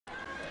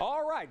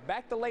right,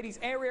 back to ladies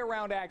area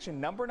round action.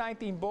 Number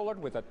 19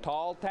 Bullard with a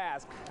tall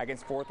task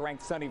against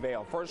 4th-ranked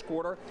Sunnyvale. First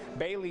quarter,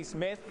 Bailey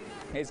Smith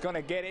is going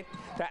to get it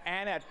to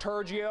Anna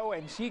Turgio,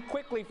 and she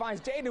quickly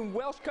finds Jaden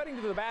Welsh cutting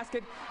to the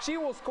basket. She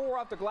will score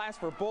off the glass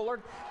for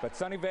Bullard, but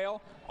Sunnyvale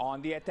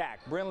on the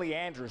attack. Brinley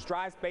Andrews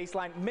drives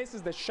baseline,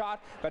 misses the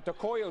shot, but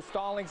Tokoyo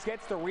Stallings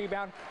gets the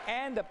rebound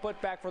and the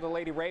putback for the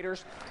Lady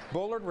Raiders.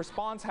 Bullard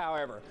responds,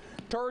 however.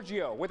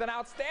 Turgio with an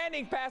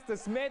outstanding pass to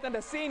Smith, and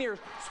the senior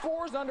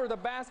scores under the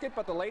basket,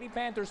 but the Lady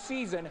Panthers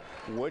season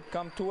would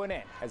come to an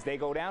end as they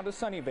go down to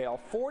Sunnyvale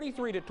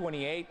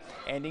 43-28,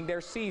 ending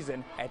their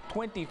season at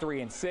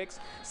 23-6.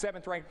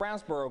 7th-ranked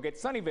Brownsboro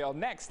gets Sunnyvale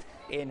next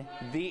in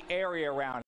the area round.